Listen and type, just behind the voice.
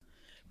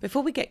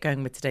Before we get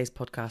going with today's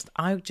podcast,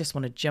 I just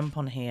want to jump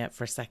on here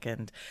for a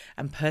second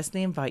and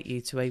personally invite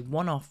you to a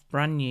one-off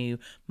brand new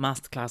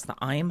masterclass that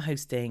I am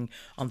hosting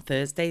on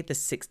Thursday, the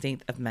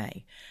 16th of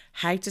May.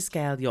 How to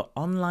scale your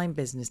online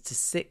business to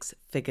 6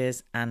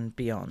 figures and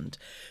beyond.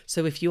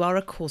 So if you are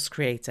a course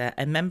creator,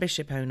 a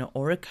membership owner,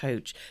 or a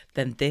coach,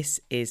 then this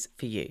is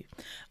for you.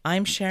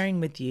 I'm sharing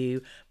with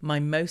you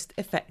my most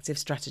effective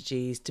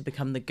strategies to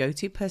become the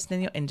go-to person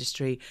in your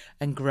industry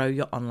and grow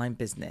your online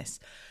business.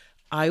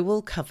 I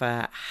will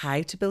cover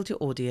how to build your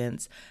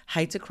audience,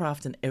 how to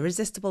craft an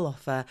irresistible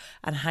offer,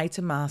 and how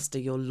to master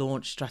your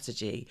launch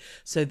strategy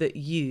so that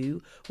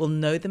you will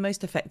know the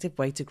most effective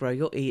way to grow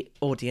your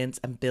audience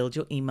and build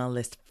your email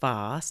list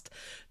fast,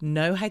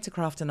 know how to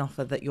craft an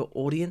offer that your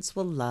audience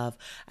will love,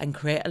 and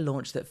create a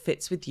launch that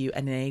fits with you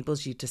and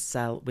enables you to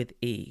sell with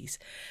ease.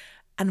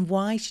 And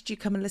why should you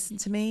come and listen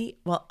to me?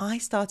 Well, I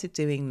started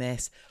doing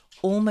this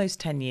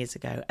almost 10 years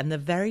ago. And the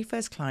very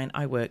first client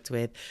I worked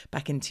with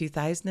back in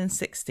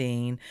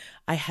 2016,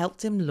 I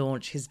helped him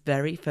launch his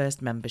very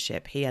first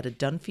membership. He had a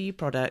done-for-you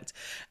product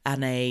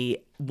and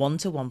a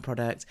one-to-one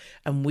product,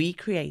 and we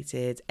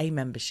created a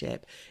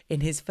membership.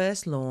 In his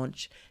first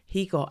launch,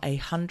 he got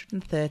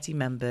 130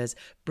 members,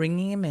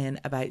 bringing him in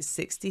about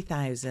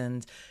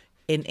 60,000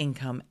 in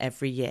income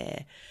every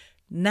year.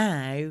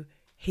 Now,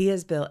 he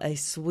has built a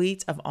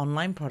suite of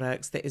online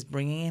products that is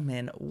bringing him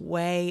in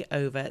way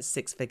over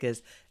 6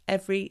 figures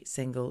every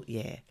single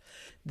year.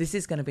 This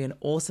is going to be an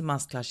awesome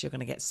masterclass. You're going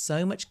to get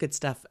so much good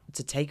stuff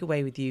to take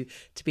away with you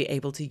to be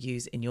able to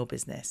use in your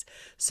business.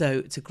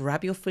 So to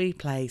grab your free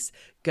place,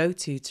 go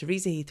to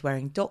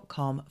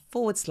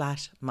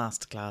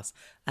teresaheathwareing.com/masterclass,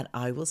 and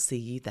I will see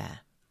you there.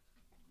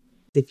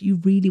 If you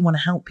really want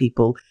to help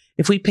people,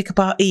 if we pick up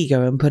our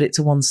ego and put it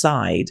to one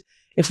side,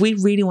 if we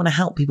really want to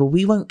help people,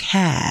 we won't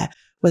care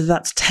whether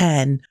that's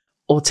 10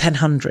 or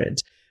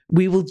 1,000.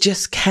 We will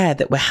just care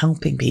that we're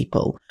helping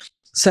people.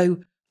 So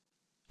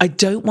I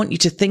don't want you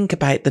to think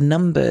about the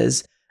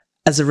numbers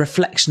as a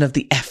reflection of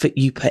the effort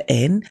you put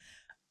in.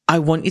 I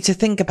want you to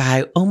think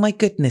about, oh my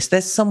goodness,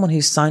 there's someone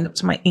who's signed up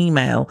to my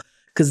email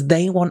because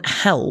they want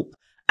help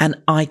and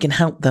I can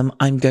help them.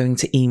 I'm going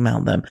to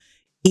email them.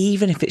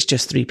 Even if it's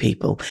just 3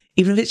 people,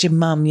 even if it's your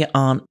mum, your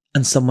aunt,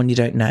 and someone you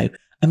don't know.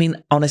 I mean,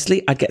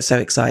 honestly, I get so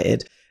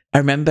excited. I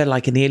remember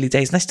like in the early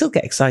days, and I still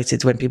get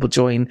excited when people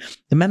join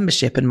the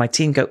membership and my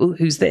team go, oh,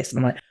 who's this? And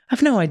I'm like, I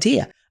have no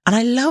idea. And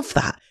I love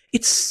that.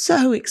 It's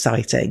so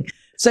exciting.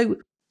 So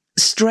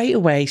straight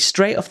away,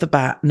 straight off the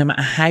bat, no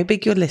matter how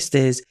big your list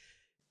is,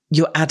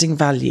 you're adding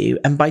value.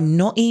 And by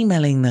not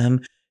emailing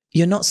them,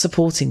 you're not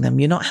supporting them.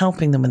 You're not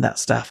helping them with that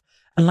stuff.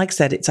 And like I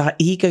said, it's our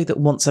ego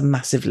that wants a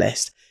massive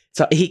list.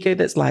 It's our ego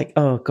that's like,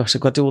 oh gosh,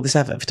 I've got to do all this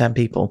effort for 10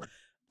 people.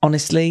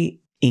 Honestly,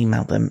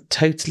 email them.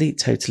 Totally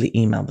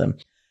email them.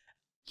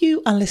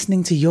 You are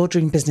listening to Your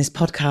Dream Business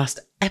Podcast,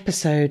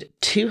 episode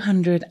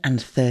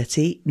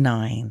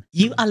 239.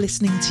 You are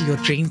listening to Your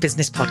Dream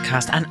Business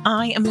Podcast, and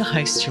I am your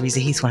host, Teresa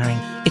Heathwareing.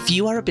 If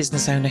you are a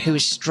business owner who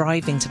is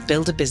striving to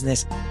build a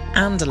business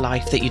and a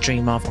life that you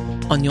dream of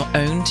on your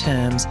own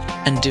terms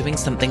and doing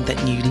something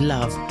that you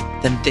love,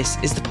 then this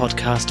is the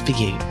podcast for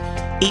you.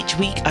 Each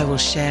week, I will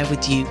share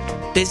with you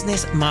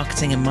business,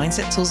 marketing, and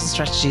mindset tools and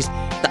strategies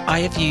that I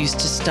have used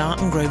to start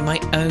and grow my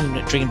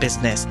own dream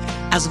business,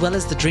 as well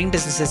as the dream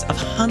businesses of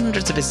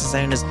hundreds of business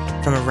owners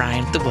from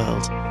around the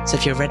world. So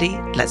if you're ready,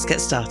 let's get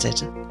started.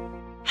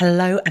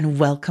 Hello and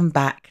welcome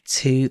back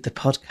to the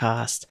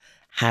podcast.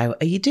 How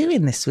are you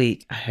doing this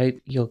week? I hope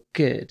you're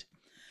good.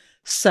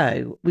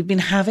 So we've been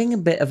having a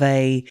bit of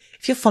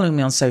if you're following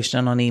me on social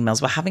and on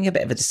emails, we're having a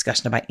bit of a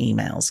discussion about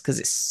emails because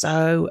it's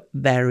so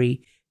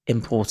very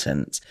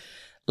important.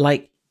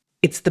 Like,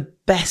 it's the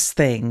best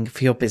thing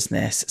for your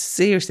business,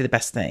 seriously the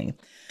best thing.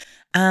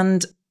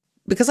 And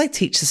because I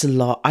teach this a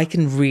lot, I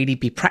can really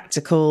be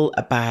practical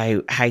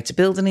about how to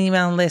build an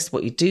email list,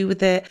 what you do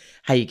with it,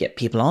 how you get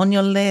people on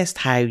your list,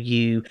 how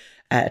you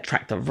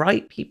attract the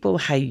right people,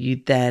 how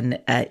you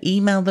then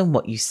email them,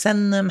 what you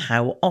send them,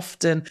 how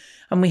often.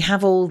 And we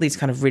have all these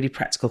kind of really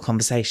practical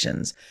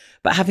conversations.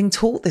 But having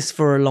taught this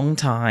for a long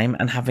time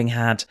and having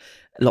had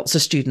lots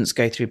of students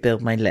go through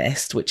Build My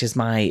List, which is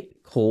my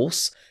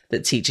course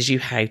that teaches you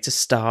how to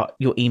start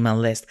your email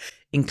list,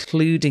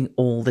 including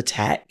all the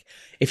tech.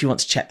 If you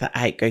want to check that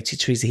out, go to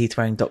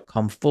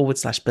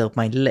teresaheathwareing.com/build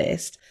my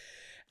list.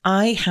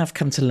 I have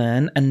come to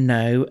learn and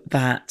know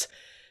that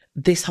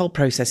this whole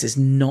process is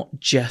not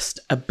just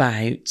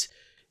about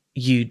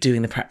you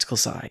doing the practical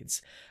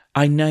sides.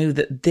 I know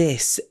that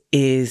this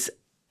is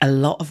a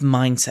lot of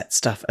mindset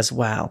stuff as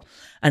well.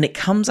 And it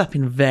comes up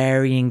in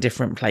varying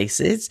different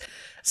places.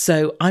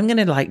 So I'm going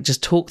to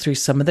just talk through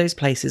some of those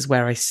places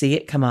where I see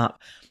it come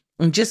up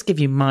and just give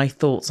you my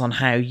thoughts on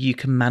how you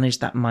can manage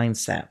that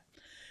mindset.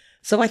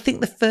 So I think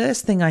the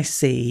first thing I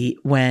see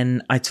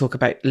when I talk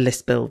about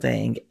list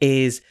building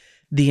is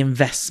the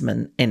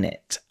investment in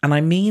it. And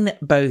I mean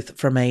both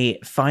from a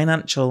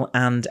financial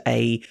and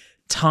a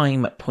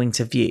time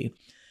point of view.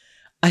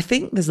 I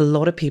think there's a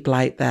lot of people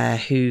out there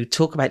who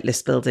talk about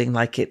list building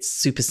like it's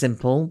super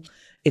simple.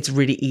 It's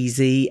really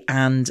easy.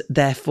 And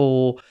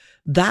therefore,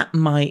 that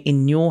might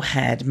in your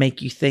head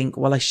make you think,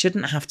 well, I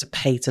shouldn't have to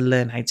pay to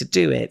learn how to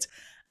do it.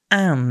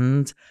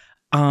 And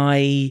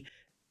I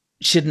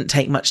shouldn't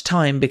take much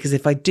time because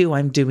if I do,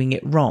 I'm doing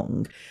it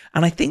wrong.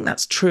 And I think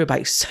that's true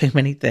about so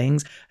many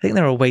things. I think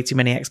there are way too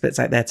many experts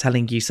out there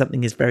telling you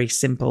something is very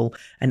simple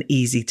and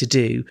easy to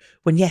do,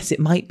 when yes, it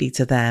might be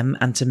to them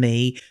and to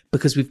me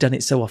because we've done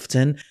it so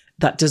often.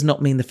 That does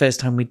not mean the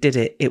first time we did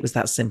it, it was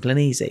that simple and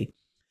easy.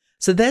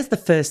 So there's the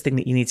first thing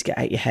that you need to get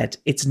out your head.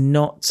 It's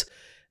not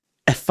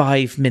a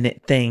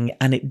 5-minute thing,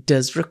 and it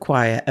does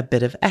require a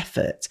bit of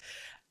effort.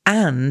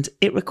 And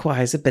it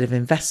requires a bit of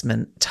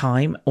investment,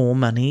 time or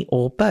money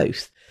or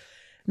both.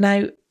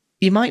 Now,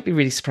 you might be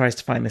really surprised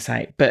to find this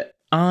out, but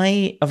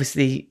I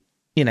obviously,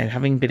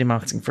 having been in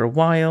marketing for a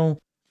while,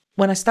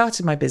 when I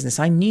started my business,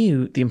 I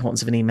knew the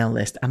importance of an email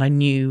list and I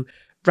knew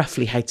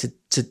roughly how to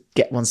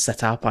get one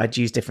set up. I'd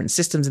used different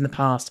systems in the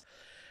past.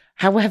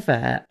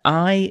 However,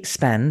 I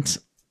spent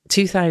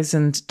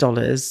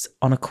 $2,000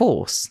 on a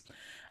course,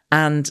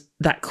 and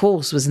that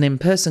course was an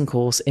in-person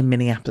course in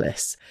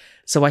Minneapolis.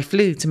 So I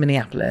flew to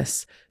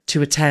Minneapolis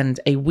to attend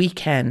a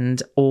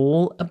weekend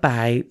all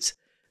about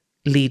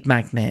lead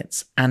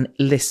magnets and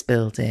list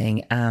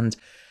building and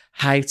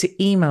how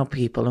to email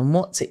people and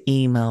what to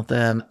email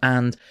them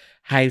and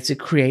how to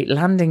create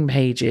landing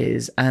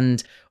pages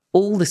and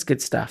all this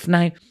good stuff.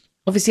 Now,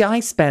 obviously, I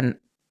spent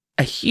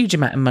a huge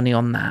amount of money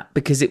on that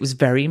because it was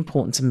very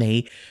important to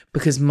me,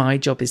 because my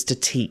job is to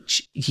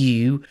teach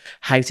you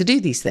how to do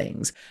these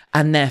things.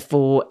 And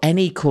therefore,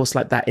 any course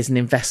like that is an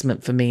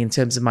investment for me in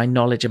terms of my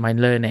knowledge and my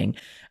learning.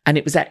 And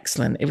it was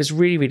excellent. It was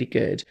really, really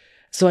good.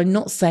 So I'm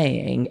not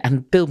saying,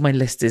 and Build My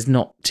List is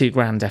not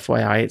 $2,000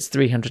 FYI, it's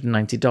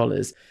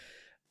 $390.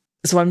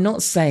 So I'm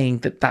not saying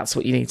that that's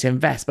what you need to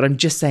invest, but I'm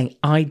just saying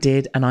I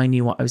did and I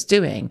knew what I was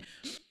doing.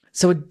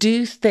 So I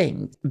do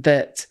think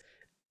that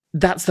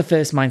that's the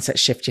first mindset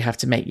shift you have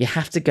to make. You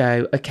have to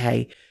go,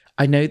 okay,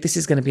 I know this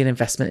is going to be an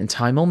investment in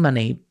time or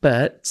money,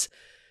 but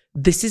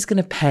this is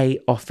going to pay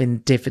off in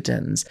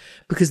dividends.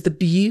 Because the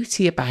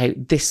beauty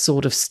about this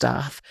sort of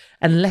stuff,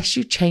 unless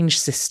you change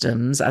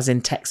systems, as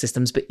in tech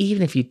systems, but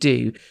even if you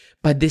do,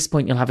 by this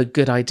point, you'll have a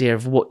good idea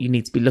of what you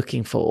need to be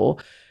looking for.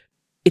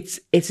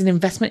 It's an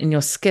investment in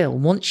your skill.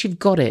 Once you've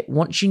got it,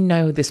 once you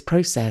know this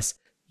process,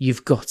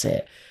 you've got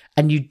it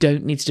and you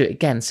don't need to do it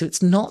again. So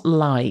it's not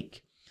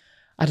like,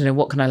 I don't know,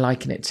 what can I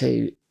liken it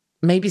to?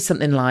 Maybe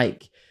something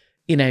like,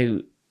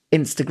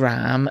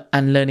 Instagram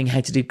and learning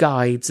how to do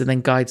guides, and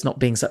then guides not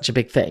being such a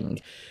big thing.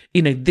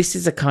 This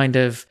is a kind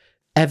of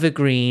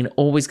evergreen,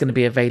 always going to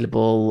be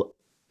available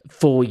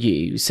for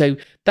you. So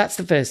that's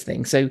the first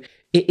thing. So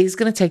it is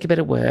going to take a bit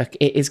of work.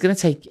 It is going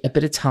to take a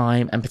bit of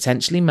time and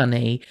potentially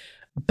money,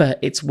 but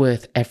it's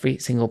worth every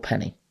single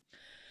penny.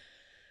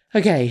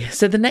 Okay,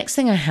 so the next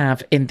thing I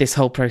have in this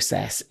whole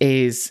process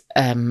is,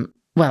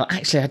 well,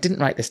 actually, I didn't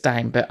write this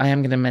down, but I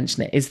am going to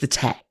mention it, is the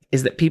tech.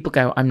 Is that people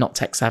go, I'm not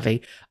tech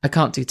savvy. I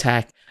can't do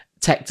tech.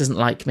 Tech doesn't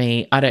like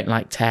me. I don't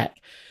like tech.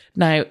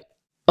 Now,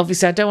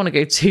 obviously, I don't want to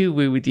go too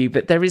woo with you,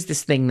 but there is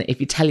this thing that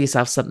if you tell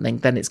yourself something,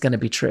 then it's going to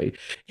be true.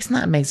 Isn't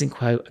that an amazing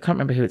quote? I can't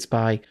remember who it's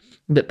by,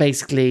 but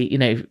basically,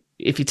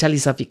 if you tell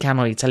yourself you can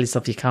or you tell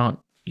yourself you can't,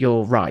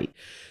 you're right.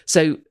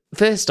 So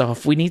first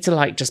off, we need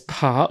to just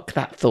park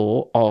that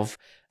thought of,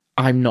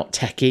 I'm not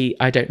techie,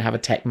 I don't have a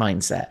tech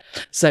mindset.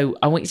 So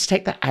I want you to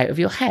take that out of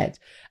your head.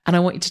 And I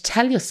want you to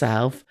tell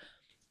yourself,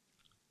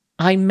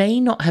 I may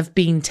not have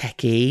been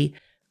techie,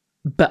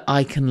 but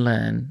I can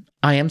learn.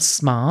 I am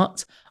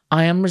smart,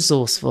 I am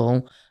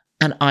resourceful,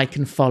 and I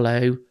can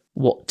follow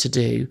what to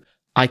do.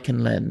 I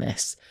can learn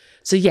this.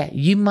 So yeah,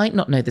 you might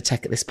not know the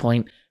tech at this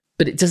point,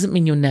 but it doesn't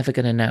mean you're never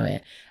going to know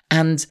it.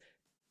 And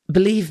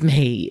believe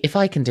me, if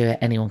I can do it,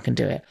 anyone can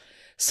do it.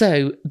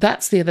 So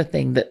that's the other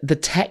thing, that the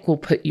tech will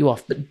put you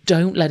off, but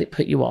don't let it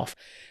put you off.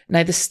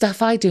 Now, the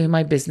stuff I do in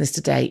my business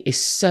today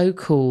is so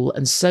cool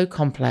and so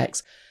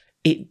complex.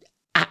 It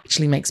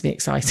actually makes me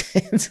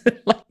excited.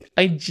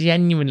 I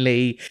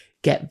genuinely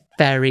get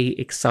very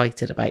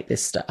excited about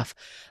this stuff.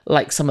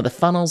 Like some of the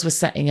funnels we're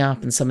setting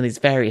up and some of these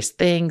various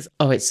things.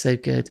 Oh, it's so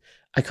good.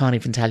 I can't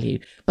even tell you.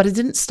 But I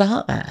didn't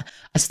start there.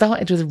 I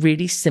started with a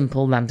really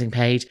simple landing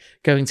page,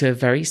 going to a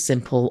very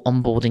simple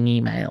onboarding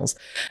emails.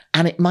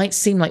 And it might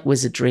seem like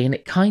wizardry, and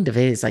it kind of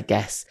is, I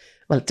guess.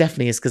 Well, it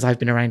definitely is, because I've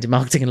been around in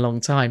marketing a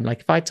long time. Like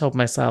if I told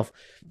myself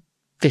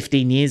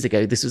 15 years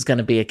ago this was going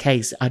to be a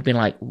case, I'd been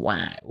like,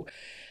 wow.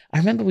 I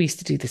remember we used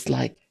to do this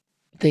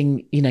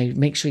thing,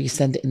 make sure you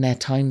send it in their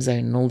time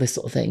zone and all this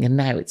sort of thing. And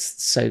now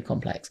it's so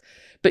complex.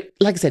 But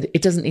like I said,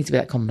 it doesn't need to be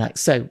that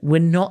complex. So we're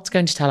not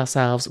going to tell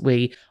ourselves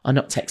we are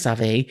not tech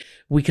savvy.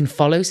 We can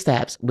follow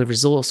steps. We're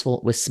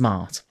resourceful. We're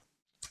smart.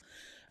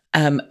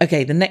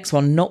 Okay, the next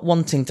one, not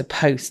wanting to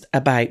post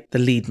about the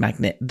lead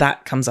magnet.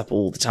 That comes up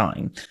all the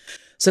time.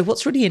 So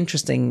what's really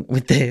interesting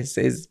with this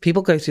is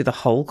people go through the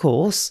whole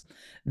course.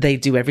 They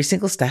do every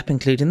single step,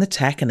 including the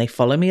tech, and they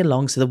follow me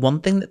along. So the one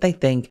thing that they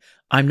think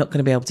I'm not going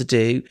to be able to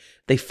do,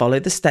 they follow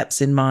the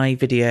steps in my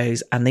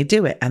videos and they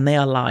do it. And they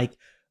are like,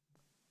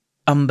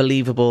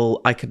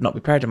 unbelievable. I could not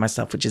be proud of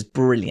myself, which is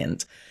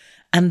brilliant.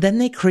 And then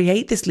they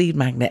create this lead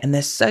magnet and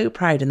they're so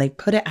proud and they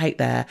put it out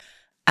there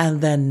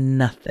and then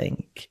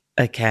nothing.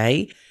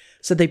 Okay.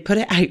 So they put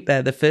it out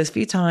there the first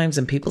few times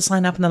and people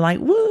sign up and they're like,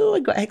 woo, I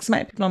got X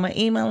amount of people on my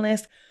email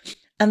list.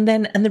 And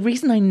the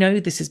reason I know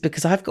this is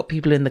because I've got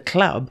people in the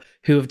club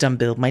who have done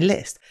Build My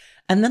List.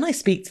 And then I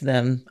speak to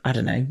them, I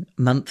don't know,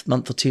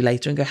 month or two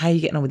later and go, how are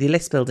you getting on with your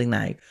list building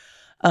now?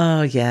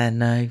 Oh yeah,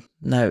 no,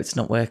 it's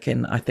not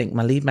working. I think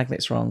my lead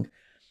magnet's wrong.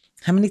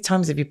 How many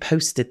times have you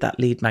posted that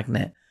lead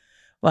magnet?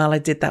 Well, I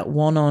did that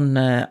one on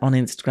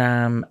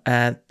Instagram.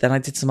 Then I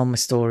did some on my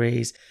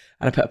stories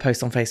and I put a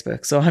post on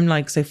Facebook. So I'm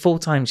like, so 4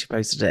 times you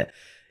posted it.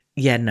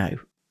 Yeah, no.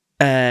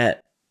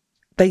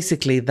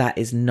 Basically, that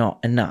is not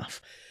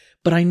enough.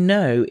 But I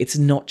know it's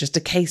not just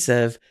a case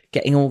of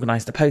getting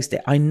organised to post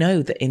it. I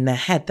know that in their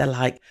head, they're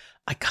like,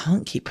 I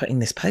can't keep putting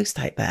this post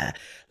out there.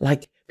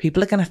 Like,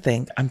 people are going to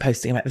think I'm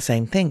posting about the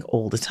same thing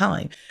all the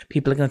time.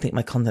 People are going to think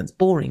my content's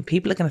boring.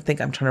 People are going to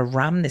think I'm trying to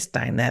ram this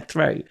down their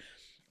throat.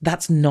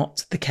 That's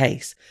not the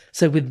case.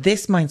 So with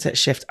this mindset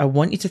shift, I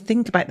want you to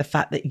think about the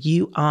fact that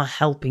you are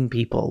helping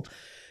people.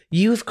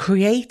 You have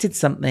created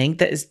something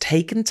that has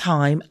taken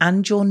time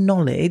and your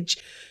knowledge.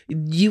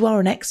 You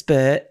are an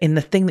expert in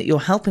the thing that you're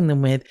helping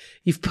them with.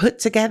 You've put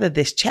together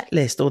this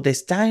checklist or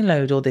this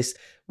download or this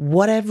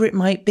whatever it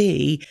might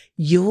be.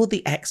 You're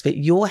the expert.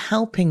 You're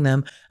helping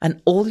them.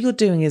 And all you're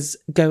doing is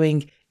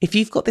going, if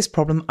you've got this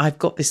problem, I've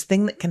got this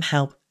thing that can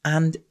help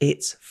and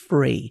it's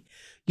free.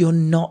 You're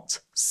not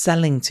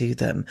selling to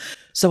them.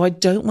 So I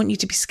don't want you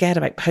to be scared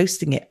about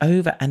posting it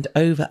over and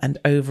over and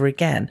over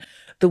again.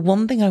 The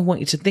one thing I want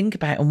you to think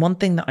about, and one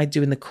thing that I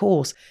do in the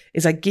course,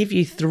 is I give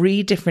you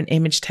 3 different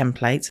image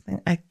templates.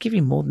 I give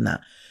you more than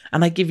that.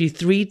 And I give you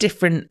 3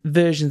 different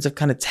versions of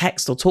kind of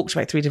text, or talk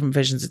about 3 different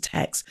versions of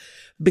text,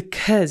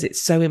 because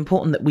it's so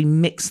important that we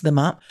mix them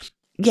up.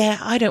 Yeah,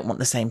 I don't want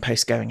the same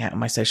post going out on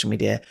my social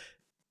media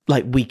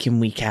like week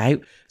in, week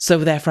out. So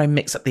therefore I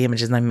mix up the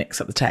images and I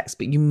mix up the text,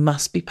 but you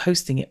must be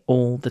posting it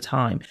all the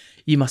time.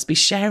 You must be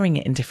sharing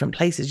it in different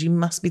places. You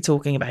must be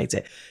talking about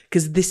it,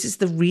 because this is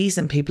the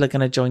reason people are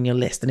going to join your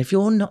list. And if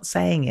you're not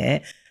saying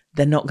it,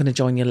 they're not going to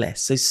join your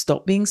list. So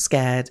stop being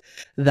scared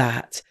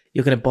that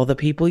you're going to bother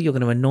people, you're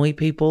going to annoy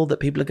people, that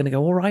people are going to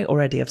go, all right,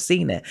 already, I've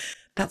seen it.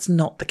 That's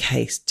not the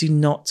case. Do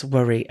not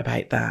worry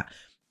about that.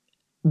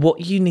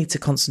 What you need to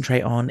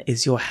concentrate on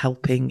is you're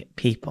helping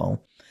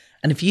people.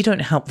 And if you don't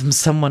help them,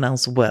 someone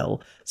else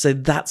will. So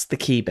that's the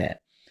key bit.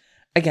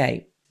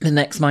 Okay, the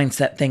next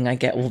mindset thing I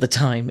get all the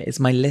time is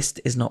my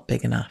list is not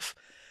big enough.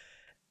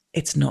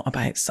 It's not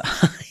about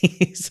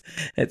size.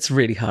 It's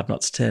really hard not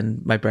to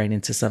turn my brain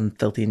into some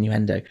filthy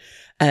innuendo.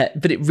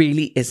 But it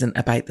really isn't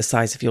about the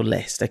size of your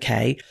list,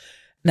 okay?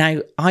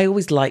 Now, I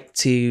always like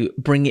to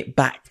bring it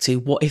back to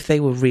what if they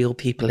were real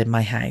people in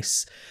my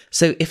house.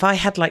 So if I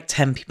had like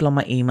 10 people on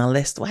my email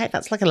list, well, hey,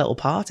 that's like a little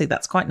party.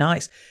 That's quite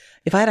nice.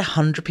 If I had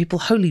 100 people,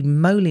 holy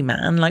moly,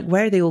 man, like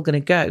where are they all going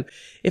to go?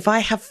 If I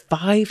have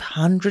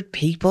 500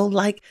 people,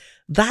 like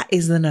that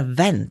is an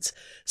event.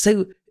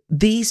 So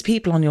these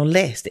people on your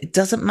list, it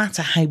doesn't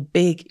matter how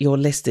big your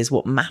list is.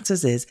 What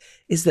matters is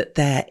that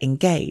they're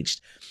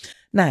engaged.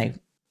 Now,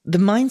 the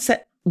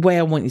mindset way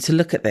I want you to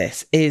look at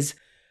this is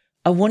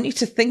I want you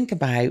to think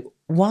about,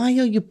 why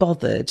are you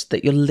bothered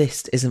that your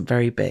list isn't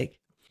very big?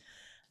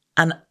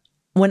 And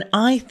when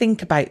I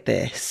think about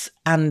this,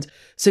 and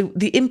so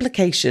the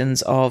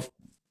implications of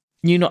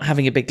you not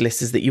having a big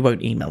list is that you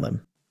won't email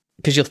them,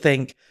 because you'll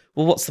think,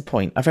 well, what's the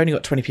point? I've only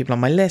got 20 people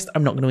on my list.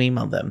 I'm not going to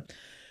email them.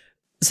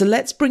 So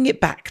let's bring it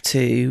back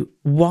to,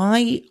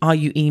 why are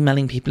you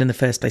emailing people in the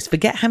first place?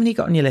 Forget how many you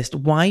got on your list.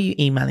 Why are you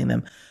emailing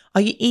them?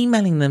 Are you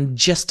emailing them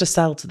just to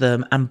sell to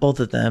them and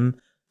bother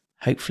them?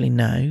 Hopefully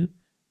no,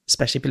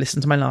 especially if you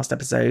listen to my last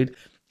episode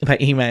about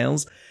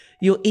emails.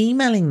 You're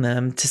emailing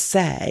them to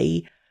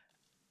say,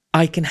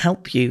 I can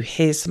help you.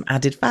 Here's some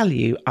added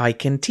value. I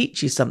can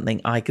teach you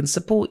something. I can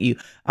support you.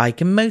 I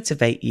can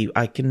motivate you.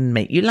 I can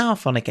make you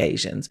laugh on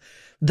occasions.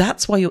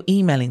 That's why you're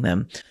emailing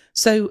them.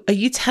 So are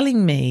you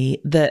telling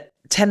me that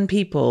 10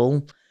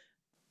 people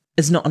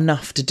is not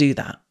enough to do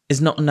that?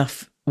 Is not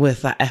enough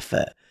worth that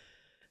effort?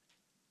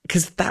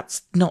 Because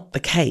that's not the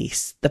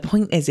case. The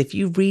point is, if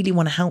you really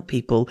want to help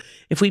people,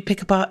 if we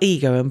pick up our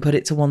ego and put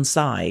it to one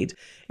side,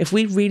 if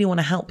we really want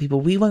to help people,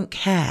 we won't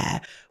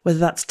care whether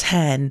that's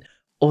 10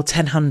 or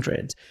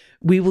 1,000.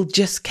 We will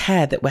just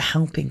care that we're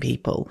helping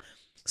people.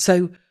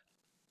 So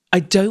I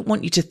don't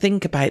want you to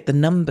think about the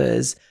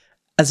numbers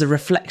as a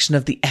reflection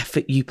of the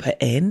effort you put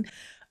in.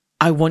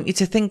 I want you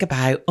to think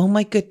about, oh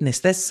my goodness,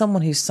 there's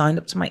someone who's signed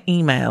up to my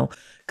email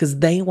because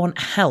they want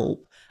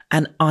help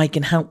and I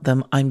can help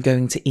them. I'm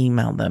going to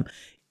email them.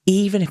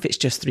 Even if it's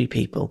just 3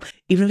 people,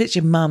 even if it's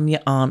your mum,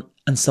 your aunt,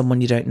 and someone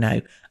you don't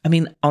know. I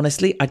mean,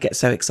 honestly, I get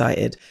so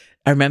excited.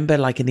 I remember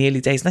like in the early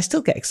days, and I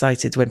still get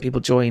excited when people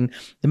join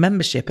the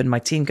membership and my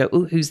team go,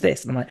 oh, who's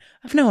this? And I'm like,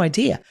 I have no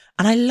idea.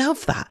 And I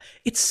love that.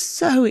 It's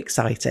so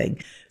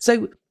exciting.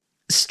 So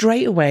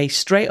straight away,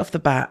 straight off the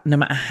bat, no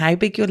matter how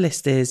big your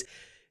list is,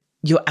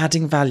 you're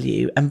adding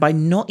value. And by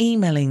not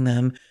emailing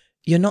them,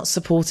 you're not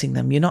supporting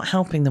them. You're not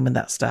helping them with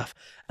that stuff.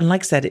 And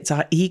like I said, it's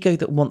our ego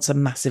that wants a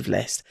massive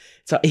list.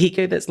 It's our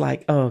ego that's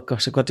like, oh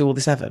gosh, I've got to do all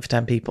this effort for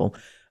 10 people.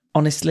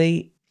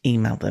 Honestly,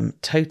 email them.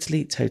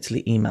 Totally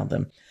email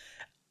them.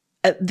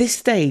 At this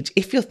stage,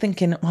 if you're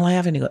thinking, well, I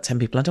have only got 10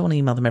 people, I don't want to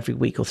email them every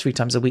week or 3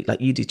 times a week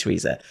like you do,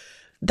 Teresa,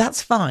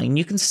 that's fine.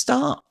 You can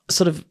start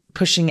sort of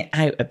pushing it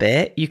out a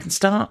bit. You can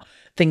start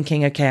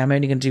thinking, okay, I'm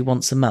only going to do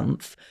once a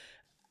month.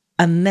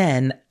 And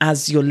then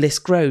as your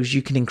list grows,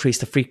 you can increase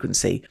the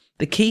frequency.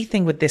 The key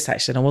thing with this,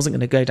 actually, and I wasn't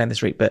going to go down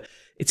this route, but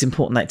it's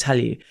important that I tell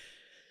you,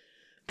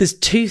 there's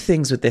 2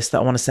 things with this that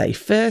I want to say.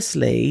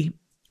 Firstly,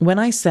 when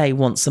I say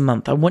once a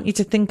month, I want you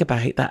to think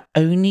about that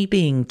only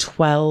being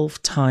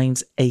 12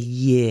 times a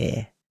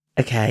year.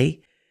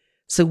 Okay.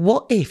 So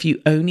what if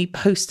you only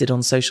posted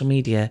on social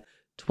media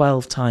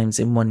 12 times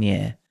in 1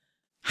 year?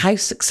 How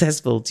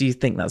successful do you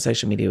think that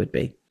social media would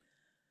be?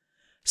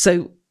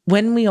 So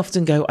when we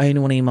often go, I only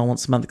want to email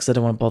once a month because I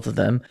don't want to bother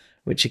them,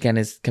 which again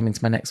is coming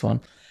to my next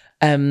one.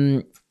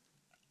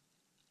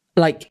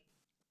 Like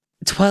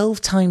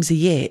 12 times a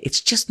year,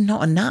 it's just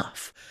not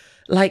enough.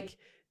 Like,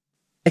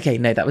 okay,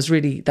 no, that was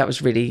really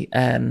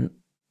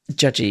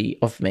judgy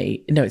of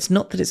me. No, it's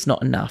not that it's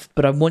not enough,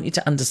 but I want you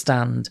to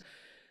understand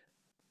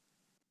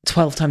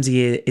 12 times a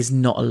year is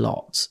not a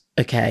lot.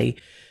 Okay.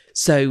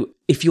 So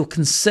if you're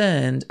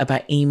concerned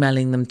about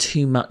emailing them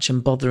too much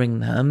and bothering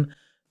them,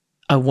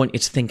 I want you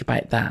to think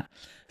about that.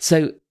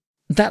 So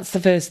that's the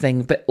first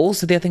thing. But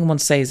also the other thing I want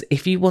to say is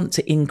if you want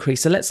to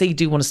increase, so let's say you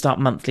do want to start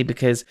monthly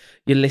because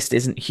your list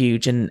isn't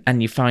huge and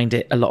you find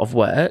it a lot of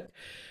work,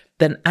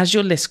 then as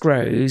your list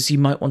grows, you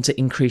might want to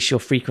increase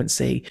your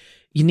frequency.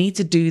 You need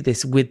to do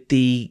this with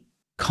the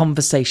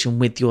conversation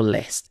with your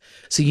list.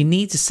 So you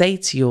need to say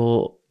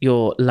to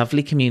your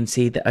lovely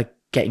community that are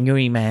getting your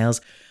emails,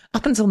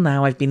 up until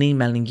now, I've been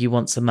emailing you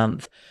once a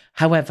month.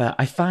 However,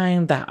 I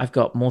found that I've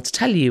got more to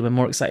tell you and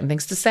more exciting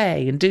things to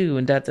say and do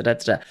and da.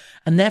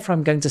 And therefore,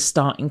 I'm going to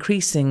start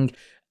increasing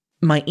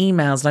my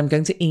emails and I'm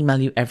going to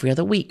email you every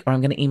other week, or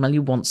I'm going to email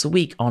you once a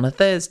week on a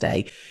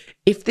Thursday.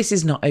 If this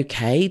is not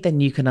okay, then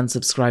you can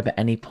unsubscribe at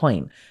any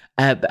point.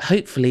 But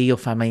hopefully you'll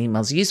find my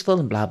emails useful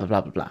and blah, blah,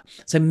 blah, blah, blah.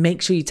 So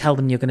make sure you tell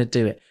them you're going to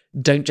do it.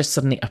 Don't just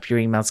suddenly up your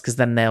emails because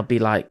then they'll be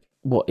like,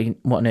 what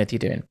on earth are you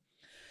doing?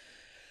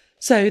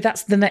 So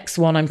that's the next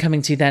one I'm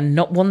coming to then,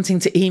 not wanting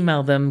to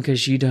email them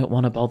because you don't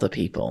want to bother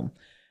people.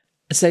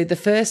 So the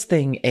first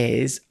thing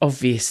is,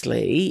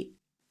 obviously,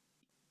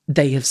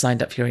 they have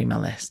signed up for your email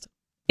list.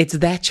 It's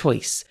their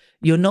choice.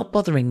 You're not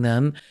bothering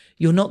them.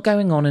 You're not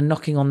going on and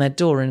knocking on their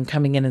door and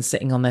coming in and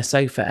sitting on their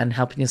sofa and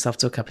helping yourself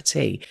to a cup of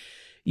tea.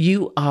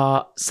 You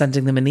are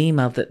sending them an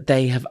email that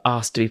they have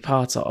asked to be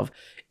part of.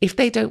 If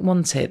they don't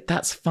want it,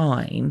 that's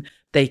fine.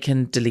 They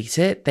can delete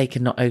it. They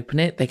can not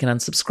open it. They can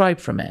unsubscribe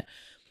from it.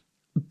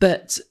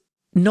 But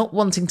not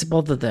wanting to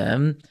bother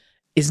them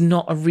is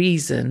not a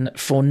reason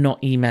for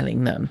not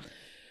emailing them.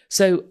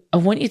 So I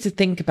want you to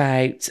think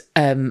about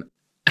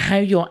how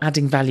you're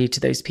adding value to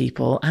those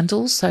people. And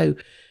also,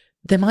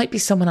 there might be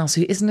someone else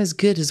who isn't as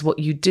good as what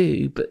you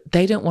do, but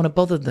they don't want to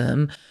bother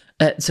them.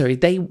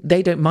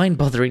 They don't mind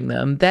bothering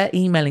them. They're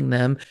emailing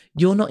them.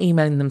 You're not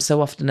emailing them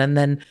so often. And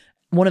then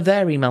one of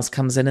their emails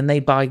comes in and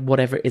they buy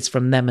whatever it is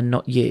from them and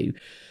not you.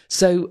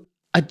 So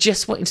I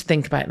just want you to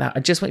think about that.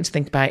 I just want you to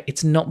think about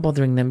it's not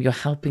bothering them. You're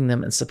helping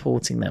them and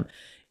supporting them.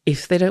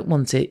 If they don't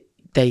want it,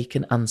 they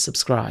can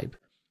unsubscribe,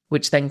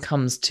 which then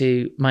comes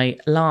to my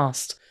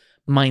last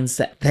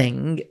mindset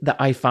thing that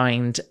I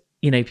find,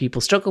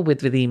 people struggle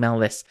with email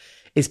lists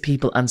is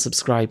people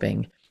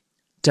unsubscribing.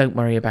 Don't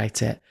worry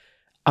about it.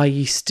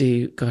 I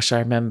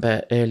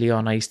remember early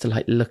on, I used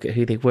to look at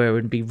who they were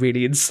and be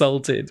really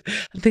insulted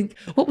and think,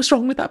 what was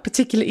wrong with that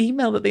particular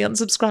email that they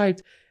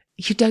unsubscribed?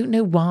 You don't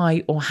know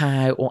why or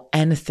how or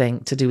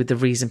anything to do with the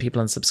reason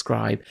people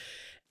unsubscribe.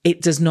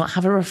 It does not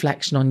have a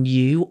reflection on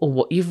you or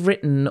what you've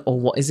written or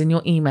what is in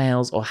your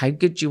emails or how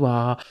good you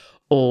are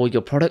or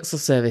your products or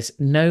service.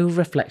 No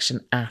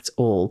reflection at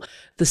all.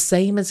 The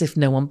same as if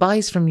no one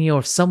buys from you, or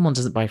if someone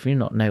doesn't buy from you,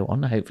 not no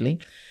one, hopefully.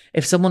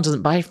 If someone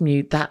doesn't buy from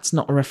you, that's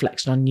not a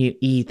reflection on you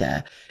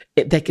either.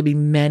 There could be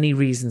many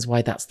reasons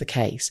why that's the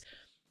case.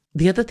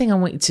 The other thing I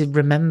want you to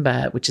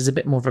remember, which is a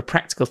bit more of a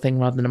practical thing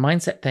rather than a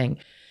mindset thing,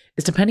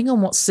 is depending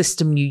on what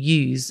system you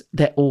use,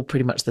 they're all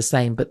pretty much the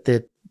same, but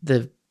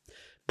the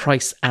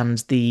price and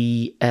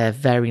the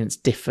variance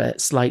differ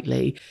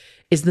slightly,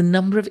 is the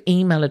number of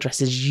email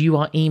addresses you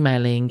are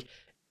emailing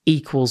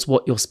equals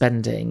what you're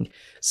spending.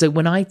 So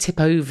when I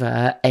tip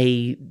over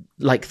a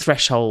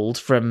threshold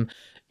from,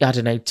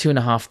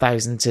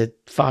 2,500 to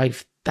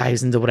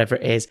 5,000 or whatever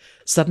it is,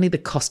 suddenly the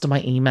cost of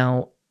my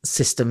email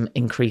system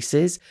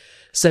increases.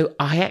 So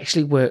I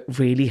actually work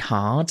really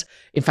hard.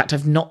 In fact,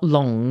 I've not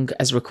long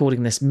as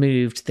recording this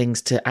moved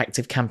things to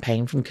Active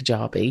Campaign from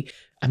Kajabi.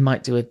 I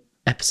might do an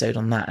episode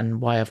on that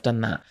and why I've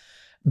done that.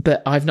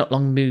 But I've not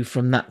long moved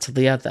from that to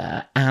the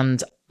other.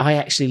 And I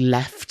actually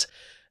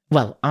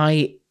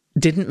I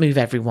didn't move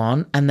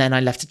everyone. And then I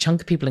left a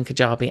chunk of people in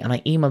Kajabi and I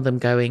emailed them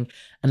going,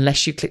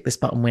 unless you click this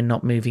button, we're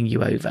not moving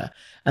you over.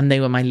 And they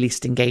were my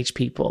least engaged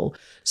people.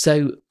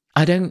 So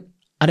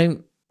I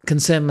don't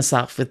concern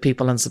myself with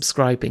people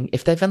unsubscribing.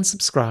 If they've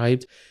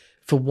unsubscribed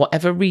for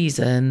whatever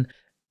reason,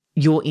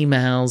 your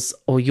emails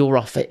or your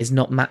offer is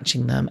not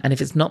matching them. And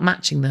if it's not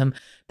matching them,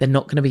 they're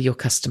not going to be your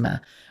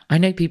customer. I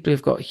know people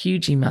who've got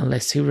huge email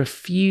lists who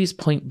refuse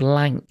point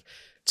blank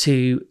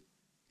to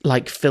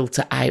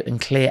filter out and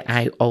clear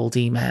out old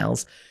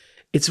emails.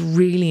 It's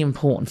really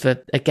important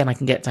again, I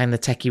can get down the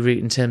techie route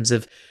in terms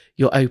of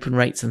your open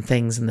rates and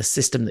things, and the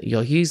system that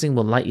you're using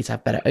will like you to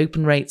have better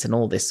open rates and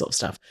all this sort of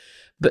stuff.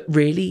 But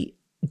really,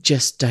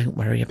 just don't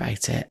worry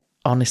about it.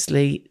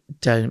 Honestly,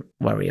 don't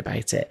worry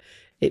about it.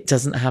 It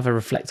doesn't have a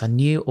reflect on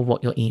you or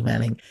what you're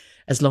emailing.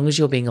 As long as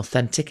you're being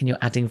authentic and you're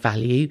adding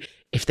value,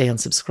 if they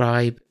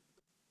unsubscribe,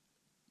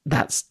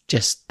 that's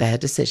just their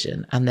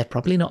decision, and they're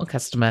probably not a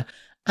customer,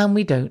 and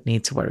we don't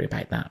need to worry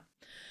about that.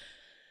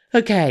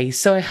 Okay,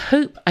 so I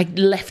hope I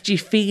left you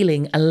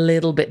feeling a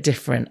little bit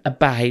different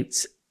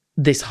about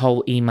this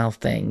whole email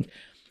thing.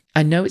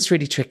 I know it's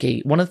really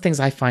tricky. One of the things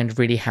I find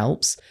really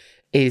helps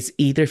is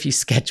either if you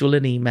schedule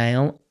an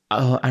email.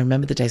 Oh, I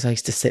remember the days I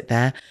used to sit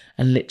there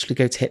and literally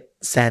go to hit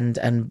send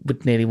and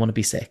would nearly want to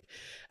be sick.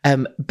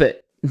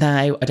 But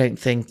now I don't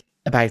think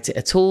about it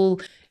at all.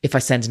 If I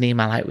send an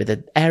email out with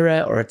an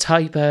error or a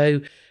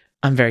typo,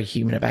 I'm very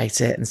human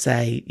about it and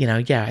say,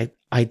 I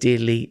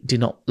ideally do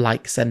not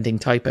like sending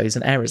typos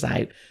and errors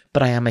out,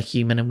 but I am a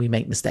human and we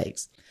make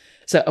mistakes.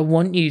 So I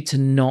want you to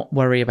not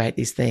worry about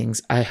these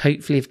things. I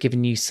hopefully have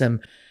given you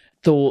some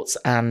thoughts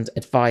and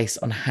advice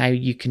on how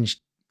you can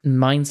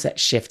mindset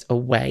shift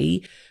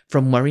away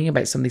from worrying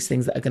about some of these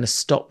things that are going to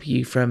stop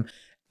you from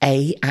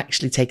A,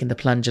 actually taking the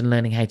plunge and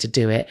learning how to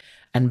do it,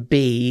 and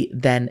B,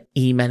 then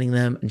emailing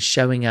them and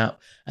showing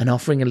up and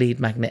offering a lead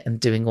magnet and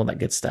doing all that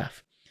good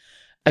stuff.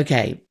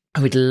 Okay,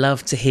 I would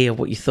love to hear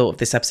what you thought of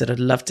this episode. I'd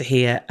love to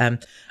hear. I'm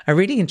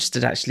really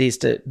interested actually as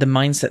to the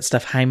mindset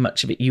stuff, how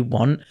much of it you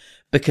want,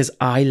 because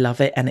I love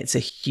it and it's a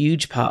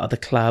huge part of the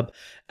club.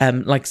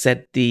 Like I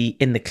said,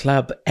 in the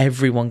club,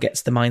 everyone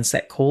gets the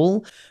mindset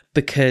call,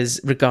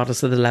 because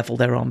regardless of the level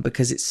they're on,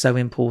 because it's so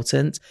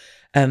important.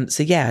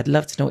 So yeah, I'd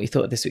love to know what you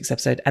thought of this week's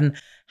episode. And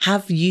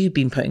have you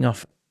been putting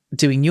off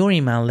doing your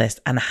email list?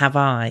 And have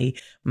I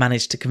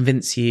managed to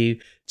convince you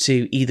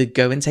to either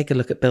go and take a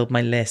look at Build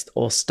My List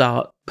or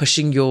start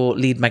pushing your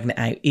lead magnet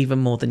out even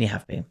more than you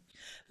have been?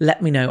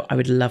 Let me know. I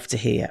would love to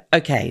hear.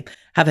 Okay,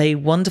 have a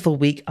wonderful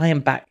week. I am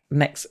back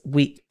next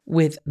week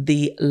with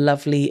the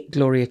lovely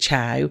Gloria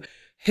Chow,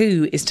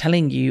 who is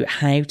telling you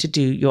how to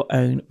do your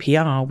own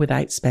PR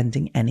without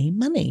spending any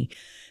money.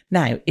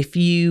 Now, if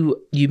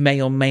you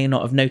may or may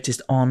not have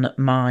noticed on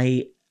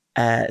my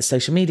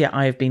social media,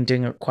 I have been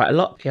doing quite a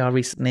lot of PR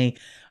recently.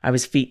 I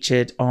was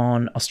featured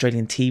on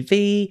Australian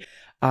TV.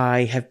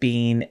 I have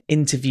been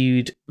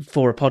interviewed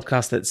for a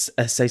podcast that's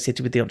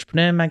associated with the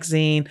Entrepreneur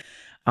magazine.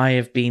 I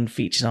have been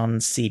featured on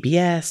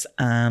CBS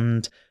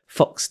and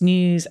Fox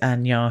News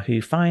and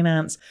Yahoo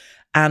Finance.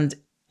 And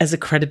as a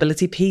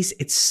credibility piece,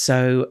 it's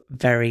so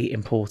very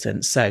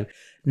important. So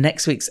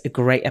next week's a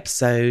great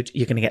episode.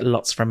 You're going to get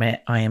lots from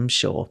it, I am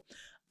sure.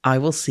 I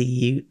will see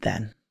you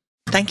then.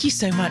 Thank you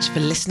so much for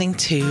listening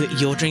to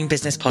Your Dream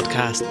Business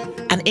Podcast.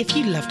 And if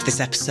you loved this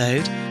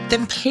episode,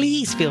 then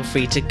please feel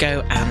free to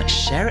go and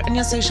share it on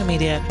your social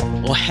media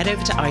or head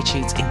over to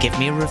iTunes and give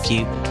me a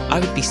review. I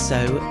would be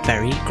so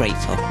very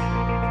grateful.